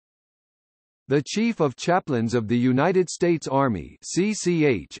The Chief of Chaplains of the United States Army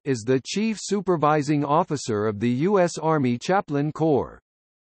 (CCH) is the chief supervising officer of the U.S. Army Chaplain Corps.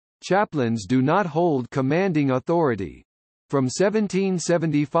 Chaplains do not hold commanding authority. From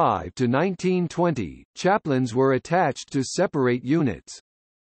 1775 to 1920, chaplains were attached to separate units.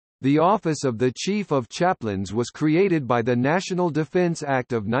 The office of the Chief of Chaplains was created by the National Defense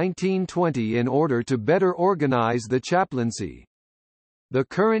Act of 1920 in order to better organize the chaplaincy. The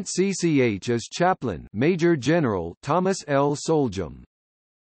current CCH is Chaplain Major General Thomas L. Soljam.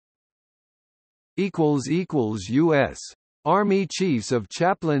 U.S. Army Chiefs of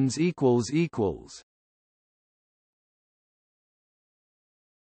Chaplains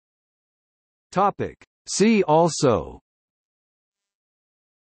Topic. See also: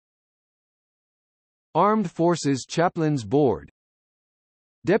 Armed Forces Chaplains Board,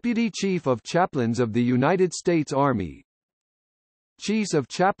 Deputy Chief of Chaplains of the United States Army, Chiefs of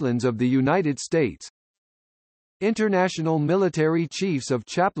Chaplains of the United States, International Military Chiefs of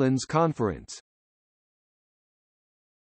Chaplains Conference.